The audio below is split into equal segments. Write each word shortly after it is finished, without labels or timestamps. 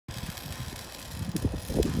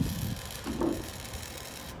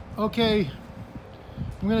Okay,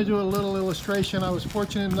 I'm going to do a little illustration. I was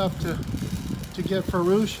fortunate enough to get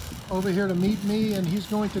Farouche over here to meet me, and he's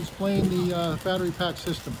going to explain the battery pack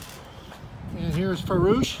system. And here's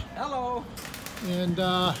Farouche. Hello. And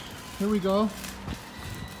here we go.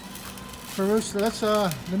 Farouche,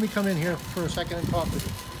 let me come in here for a second and talk with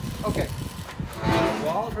you. Okay.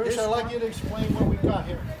 Well, Farouche, I'd like you to explain what we've got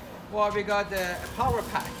here. Well, we got the power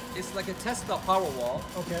pack. It's like a Tesla power wall.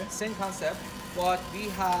 Okay. Same concept, but we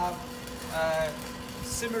have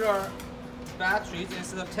similar batteries.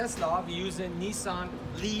 Instead of Tesla, we use a Nissan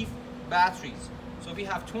Leaf batteries. So we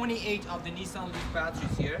have 28 of the Nissan Leaf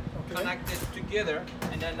batteries here, connected together.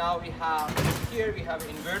 And then now we have here, we have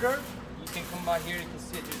an inverter. You can come by here, you can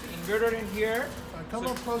see it. There's an inverter in here. Come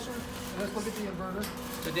up closer and let's look at the inverter.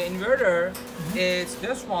 So the inverter is,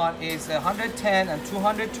 this one is 110 and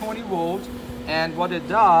 220 volts. And what it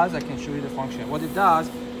does, I can show you the function. What it does,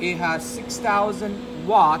 it has 6,000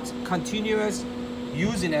 watt continuous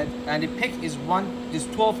using it, and the peak is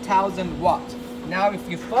 12,000 watt. Now if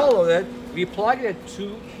you follow it, we plug it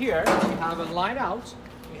to here, we have a line out.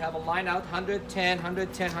 We have a line out 110,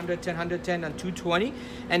 110, 110, 110, and 220.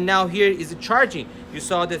 And now here is the charging. You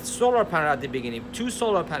saw the solar panel at the beginning. 2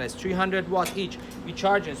 solar panels, 300 watts each. We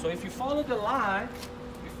charge it. So if you follow the line,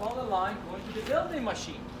 going to the building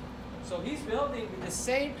machine. So he's building with the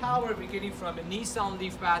same power we're getting from a Nissan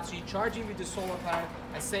Leaf battery, charging with the solar panel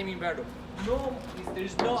and same inverter. There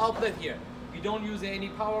is no outlet here. We don't use any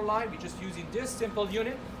power line. We're just using this simple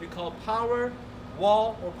unit we call power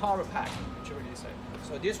wall or power pack, whichever you say.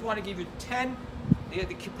 So this one to give you 10.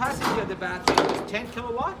 The capacity of the battery is 10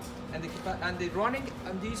 kilowatt, and the running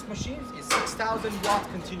on these machines is 6,000 watt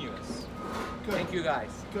continuous. Good. Thank you guys.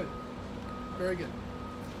 Good. Very good.